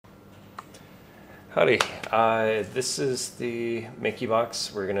Howdy, this is the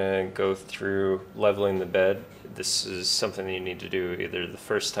MakiBox. We're gonna go through leveling the bed. This is something that you need to do either the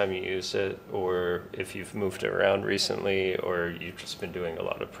first time you use it, or if you've moved it around recently, or you've just been doing a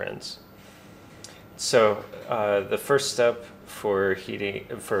lot of prints. So the first step for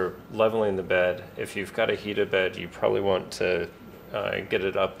leveling the bed, if you've got a heated bed, you probably want to get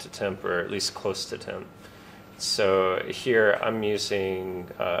it up to temp, or at least close to temp. So here I'm using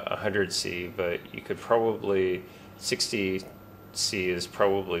 100C, but you could probably, 60C is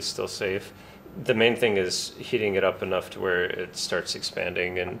probably still safe. The main thing is heating it up enough to where it starts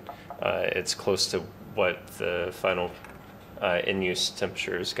expanding and it's close to what the final in-use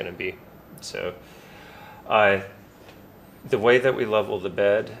temperature is going to be. So the way that we level the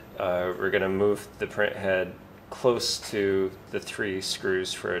bed, we're going to move the print head close to the 3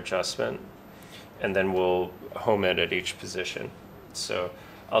 screws for adjustment, and then we'll home it at each position. So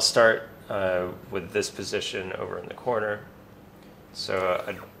I'll start with this position over in the corner.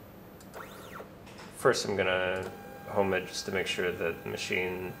 So first I'm gonna home it just to make sure that the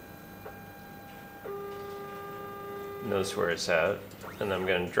machine knows where it's at, and then I'm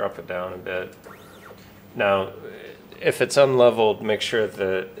gonna drop it down a bit. Now, if it's unleveled, make sure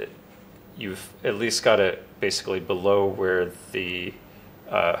that you've at least got it basically below where the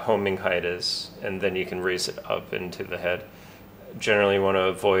homing height is, and then you can raise it up into the head. Generally you want to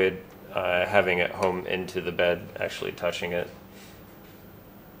avoid having it home into the bed, actually touching it.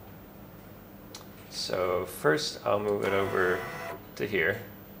 So first I'll move it over to here,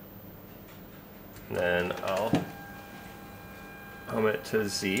 and then I'll home it to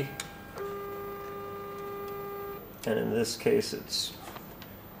Z, and in this case it's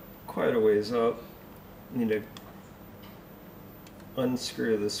quite a ways up. Need to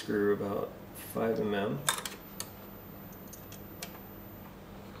unscrew the screw about 5 mm.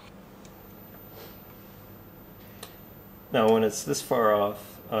 Now when it's this far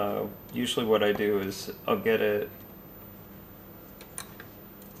off, usually what I do is I'll get it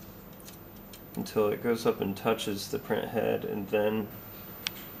until it goes up and touches the print head, and then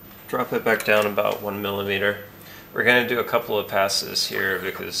drop it back down about 1 mm. We're going to do a couple of passes here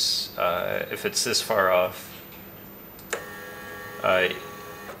because if it's this far off,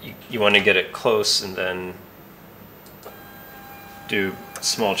 you want to get it close and then do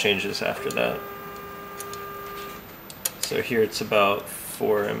small changes after that. So here it's about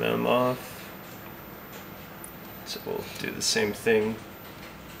 4 mm off. So we'll do the same thing.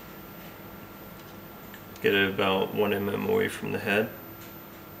 Get it about 1 mm away from the head.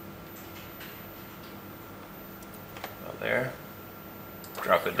 About there.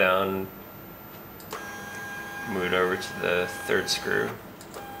 Drop it down. Move it over to the 3rd screw.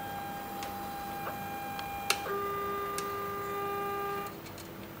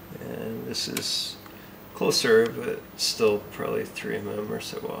 And this is closer, but still probably 3 mm or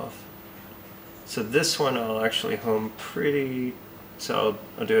so off. So this one I'll actually home so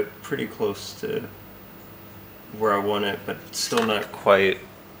I'll do it pretty close to where I want it, but still not quite.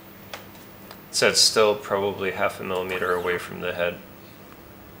 So it's still probably 0.5 mm away from the head.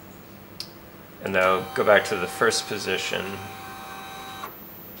 And now go back to the first position,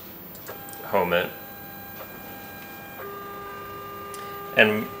 home it.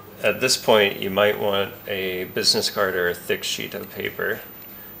 And at this point you might want a business card or a thick sheet of paper,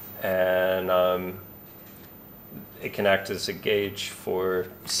 and it can act as a gauge for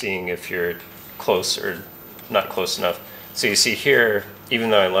seeing if you're close or not close enough. So you see here,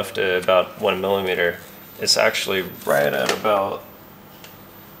 even though I left it about 1 mm, it's actually right at about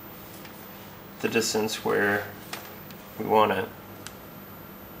the distance where we want it.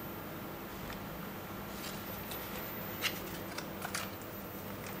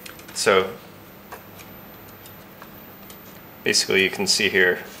 So basically you can see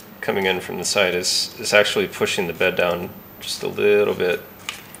here, coming in from the side is actually pushing the bed down just a little bit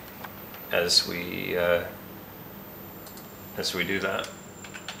as we do that.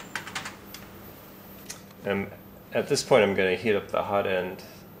 And at this point I'm going to heat up the hot end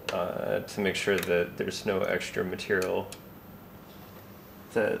to make sure that there's no extra material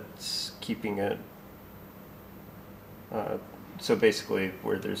that's keeping it. So basically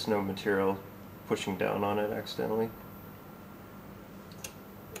where there's no material pushing down on it accidentally.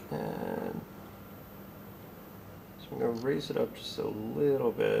 And so I'm going to raise it up just a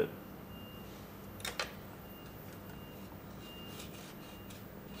little bit.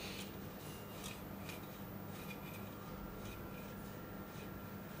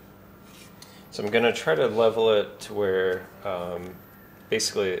 So I'm going to try to level it to where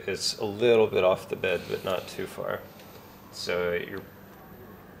basically it's a little bit off the bed, but not too far. So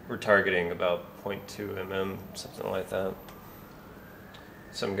you're we're targeting about 0.2 mm, something like that.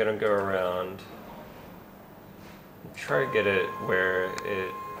 So I'm gonna go around and try to get it where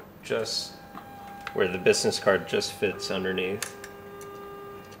the business card just fits underneath.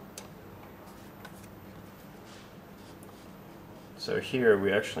 So here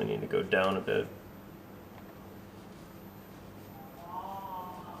we actually need to go down a bit.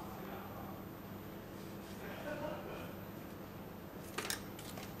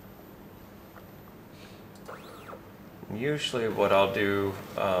 Usually what I'll do,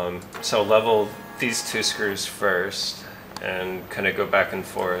 so I'll level these two screws first and kind of go back and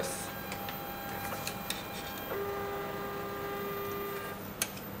forth.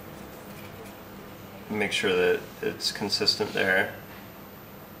 Make sure that it's consistent there.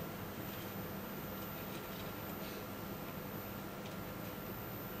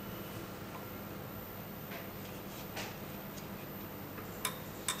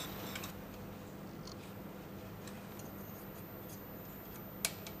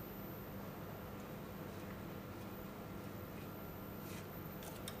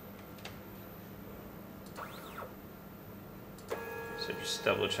 So just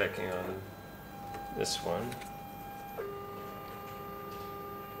double checking on this one.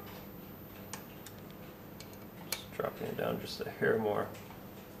 Just dropping it down just a hair more.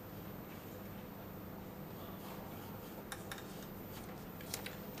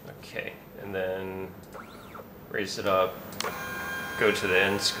 Okay, and then raise it up, go to the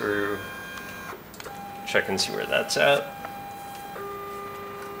end screw, check and see where that's at.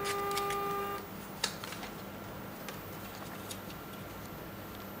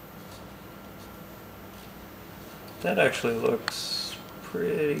 That actually looks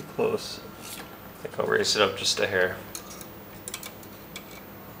pretty close. I think I'll raise it up just a hair.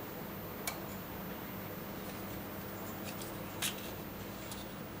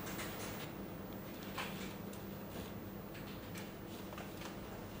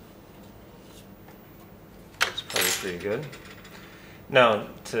 It's probably pretty good. Now,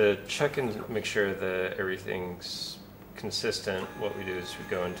 to check and make sure that everything's consistent, what we do is we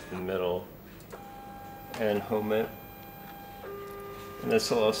go into the middle and home it. And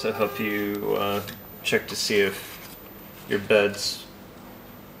this will also help you check to see if your bed's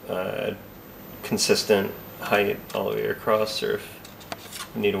consistent height all the way across, or if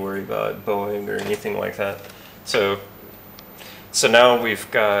you need to worry about bowing or anything like that. So now we've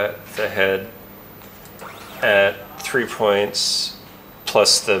got the head at 3 points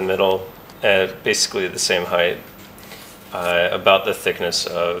plus the middle at basically the same height, about the thickness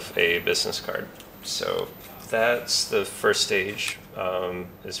of a business card. So that's the first stage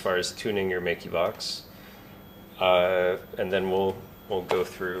as far as tuning your MakiBox, and then we'll go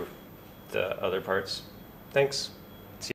through the other parts. Thanks.